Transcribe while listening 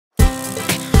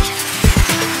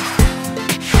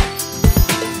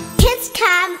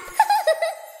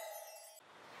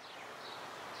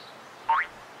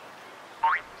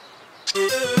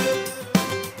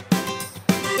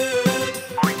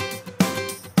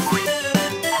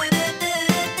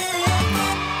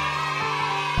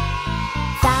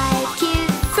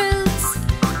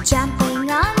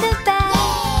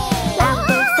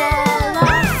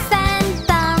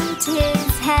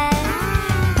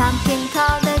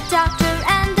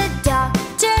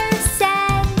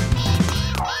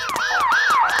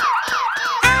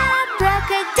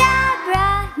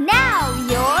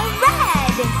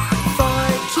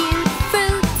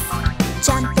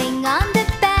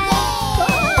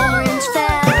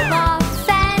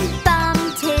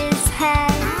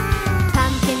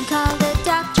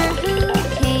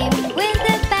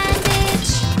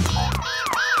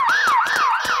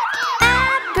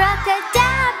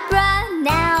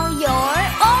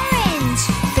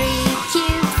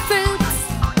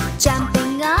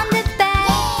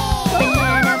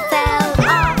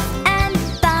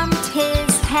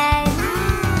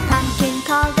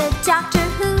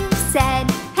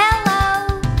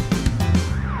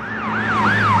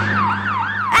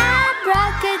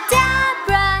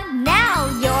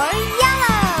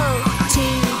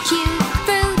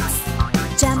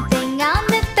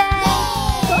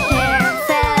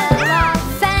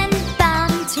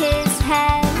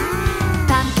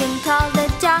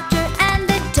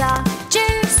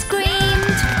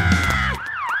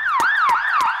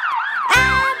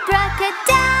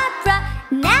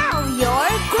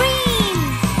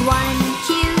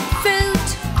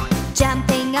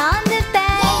jumping on the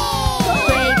bed.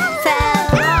 Grape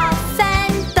fell off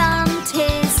and bumped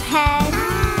his head.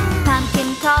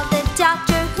 Pumpkin called the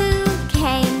doctor who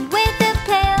came with a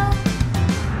pill.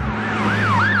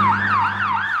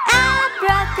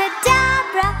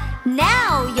 Abracadabra,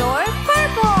 now you're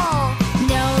purple.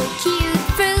 No cute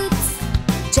fruits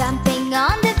jumping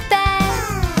on the bed.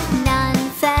 None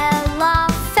fell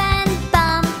off and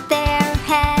bumped their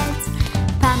heads.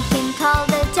 Pumpkin called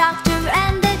the doctor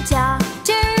and the doctor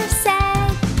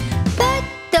said, put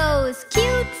those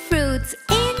cute fruits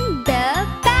in the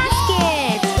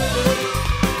basket.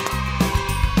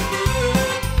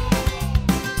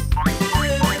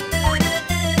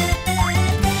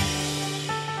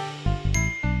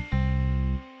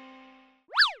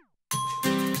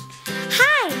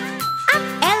 Hi, I'm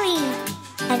Ellie,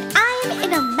 and I'm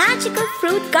in a magical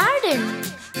fruit garden.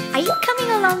 Are you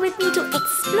coming along with me to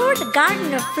explore the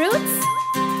garden of fruits?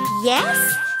 Yes?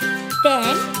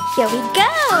 Then here we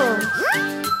go!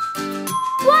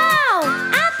 Wow!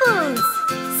 Apples!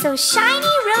 So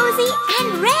shiny, rosy, and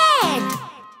red!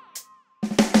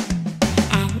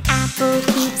 An apple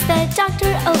keeps the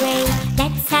doctor away.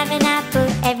 Let's have an apple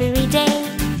every day.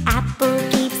 Apple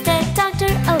keeps the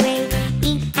doctor away.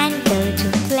 Eat and go to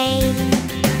play.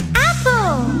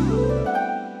 Apple!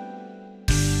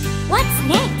 What's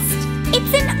next?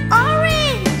 It's an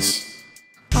orange!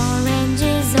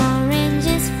 Oranges,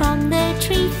 oranges from the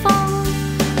tree fall.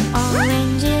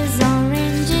 Oranges,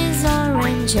 oranges,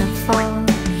 orange fall.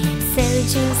 So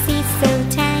juicy, so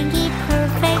tangy,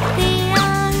 perfect they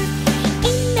are.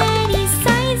 In many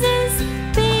sizes,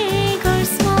 big or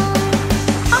small.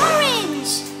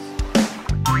 Orange!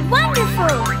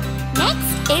 Wonderful!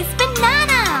 Next is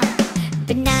banana.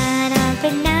 Banana,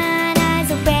 banana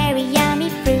is a very yummy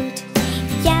fruit.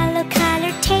 Yellow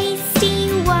color, tasty,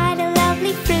 what a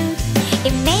lovely fruit.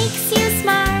 It makes you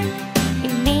smart,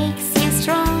 it makes you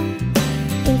strong.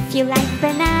 If you like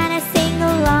banana, sing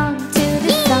along to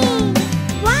the song.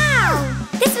 Wow,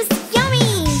 this was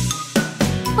yummy!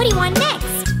 What do you want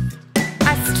next?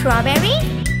 A strawberry?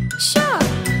 Sure,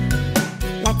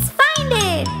 let's find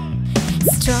it.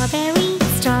 Strawberry,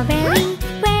 strawberry,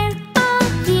 where are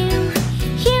you?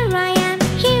 Here I am,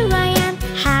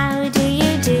 how do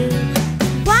you do?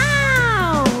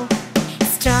 Wow!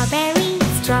 Strawberry,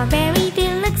 strawberry, they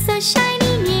look so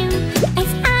shiny new.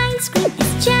 It's ice cream,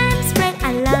 it's jam spread,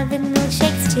 I love the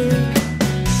milkshakes too.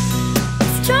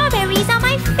 Strawberries are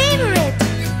my favorite!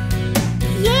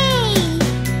 Yay!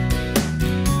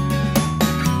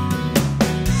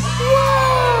 Whoa!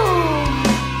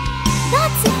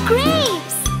 Lots of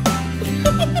grapes!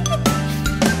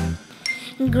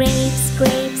 Grapes,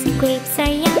 grapes, grapes are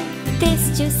yum. This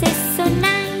juice is so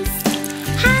nice.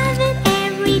 Have it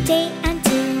every day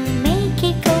until make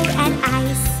it cold and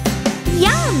ice.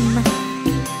 Yum!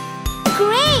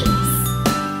 Grapes!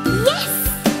 Yes!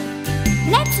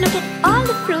 Let's look at all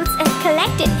the fruits I've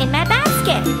collected in my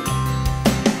basket.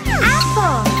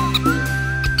 Apple,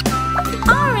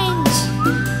 orange,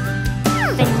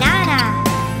 banana,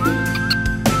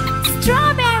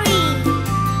 strawberry,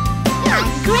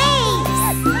 grapes.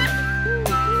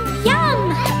 Yum!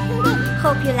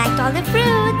 Hope you liked all the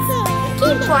fruits.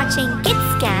 Keep watching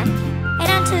Kidscamp, and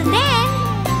until then,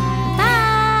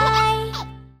 bye!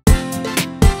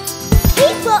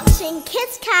 Keep watching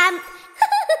Kidscamp.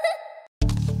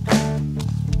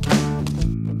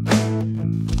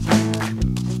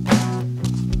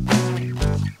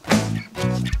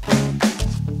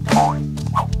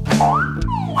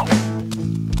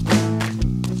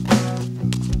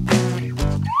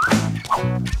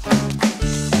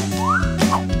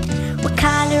 What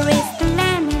color is the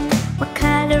lemon? What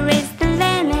color is the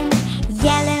lemon?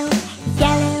 Yellow,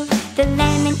 yellow. The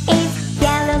lemon is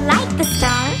yellow like the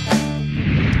star,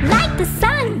 like the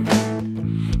sun,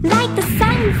 like the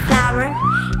sunflower.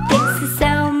 This is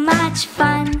so much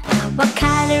fun. What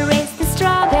color is the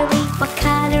strawberry? What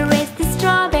color is the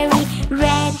strawberry?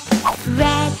 Red,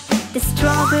 red. The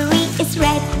strawberry is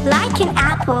red like an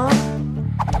apple,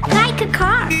 like a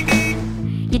car.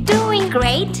 You're doing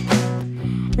great,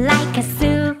 like a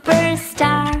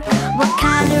superstar. What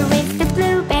color is the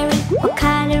blueberry? What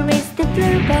color is the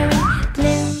blueberry?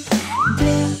 Blue,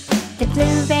 blue. The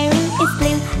blueberry is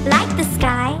blue like the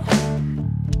sky,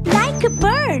 like a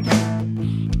bird.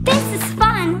 This is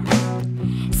fun,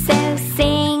 so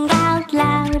sing out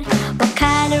loud. What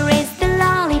color is the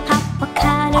lollipop? What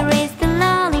color is the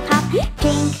lollipop?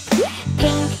 Pink,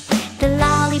 pink. The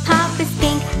lollipop is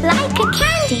pink like a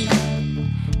candy,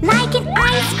 like an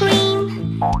ice cream.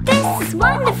 This is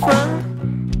wonderful,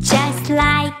 just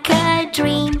like a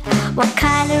dream. What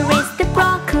color is the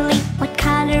broccoli? What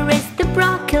color is the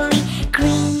broccoli?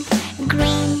 Green,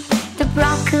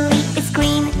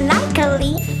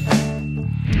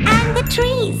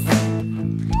 trees,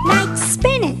 like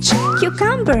spinach,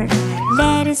 cucumber,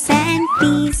 lettuce and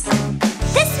peas.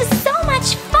 This was so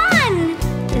much fun!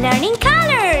 Learning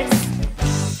colors!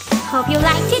 Hope you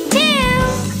liked it too!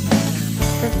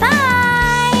 Bye-bye!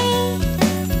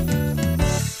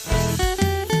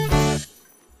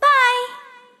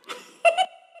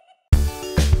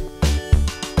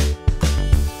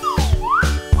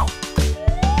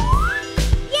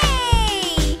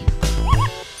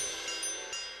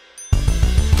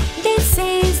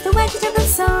 Vegetable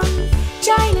song.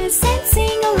 Join us and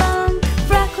sing along.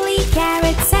 Broccoli,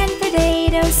 carrots and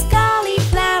potatoes,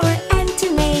 cauliflower and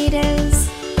tomatoes.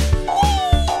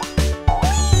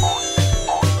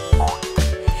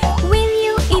 Will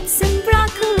you eat some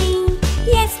broccoli?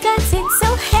 Yes, 'cause it's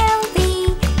so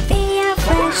healthy. They are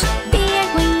fresh, they are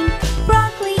green.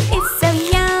 Broccoli is so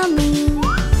yummy.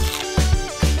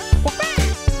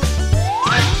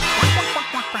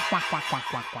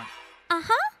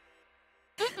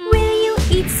 Will you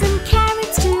eat some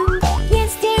carrots too?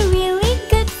 Yes, they're really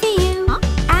good for you.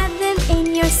 Add them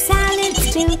in your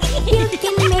salads too. You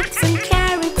can make some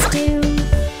carrots too.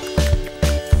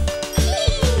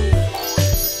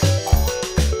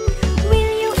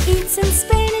 Will you eat some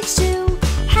spinach too?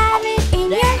 Have it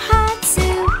in your hot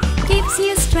soup. Gives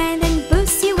you strength and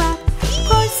boosts you up.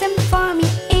 Pour some for me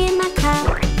in my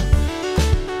cup.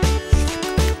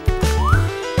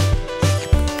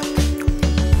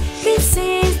 This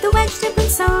is the vegetable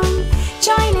song.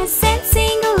 Join us and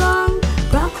sing along.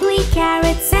 Broccoli,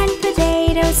 carrots and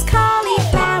potatoes,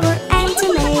 cauliflower and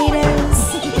tomatoes.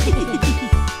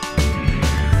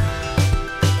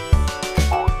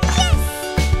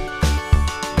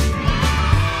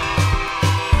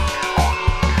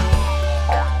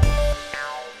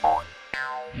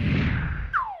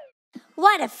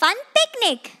 What a fun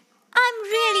picnic! I'm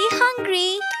really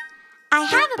hungry. I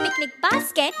have a picnic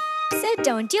basket, so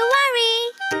don't you worry.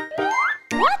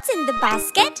 What's in the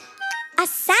basket? A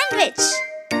sandwich.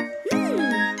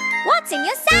 What's in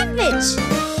your sandwich?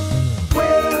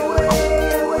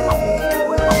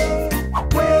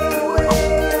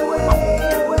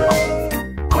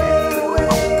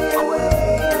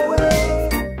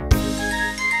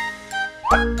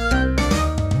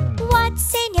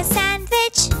 What's in your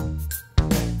sandwich?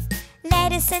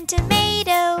 Lettuce and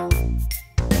tomato.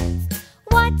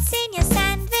 What's in your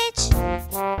sandwich?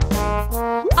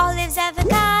 Olives,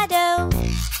 avocado.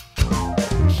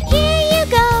 Here you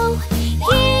go,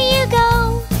 here you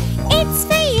go. It's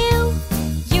for you.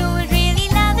 You would really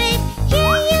love it.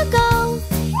 Here you go,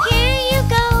 here you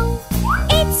go.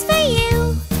 It's for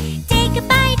you. Take a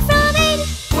bite from it.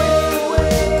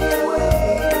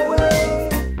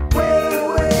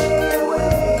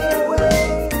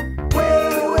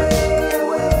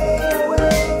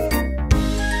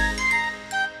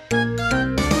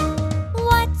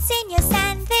 What's in your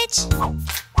sandwich?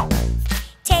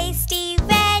 Tasty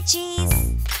veggies.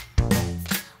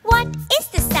 What is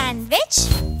the sandwich?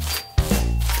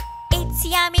 It's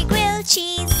yummy grilled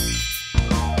cheese.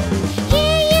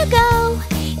 Here you go,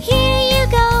 here you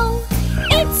go.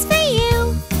 It's for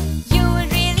you. You would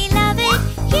really love it.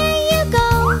 Here you go,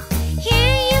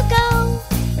 here you go.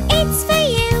 It's for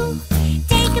you.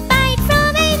 Take a bite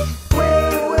from it.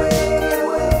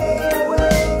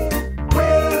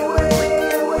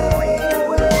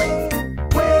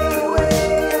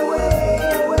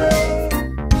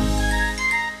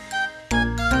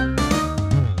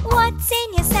 What's in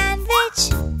your sandwich?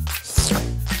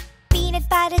 Peanut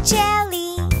butter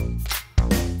jelly.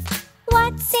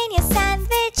 What's in your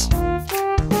sandwich?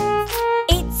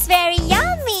 It's very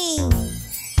yummy.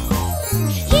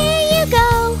 Here you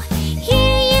go,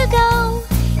 here you go.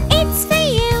 It's for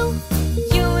you.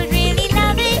 You would really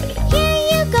love it. Here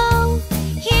you go,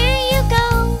 here you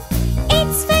go.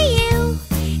 It's for you.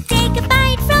 Take a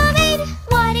bite from it.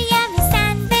 What a yummy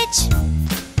sandwich.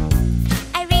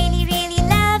 I really, really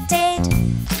loved it.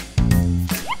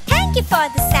 Thank you for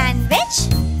the sandwich.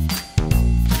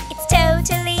 It's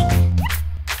totally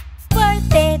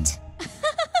worth it.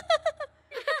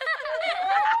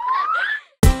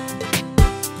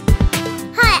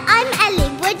 Hi, I'm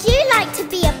Ellie. Would you like to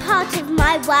be a part of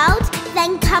my world?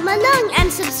 Then come along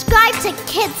and subscribe to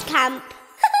Kidscamp.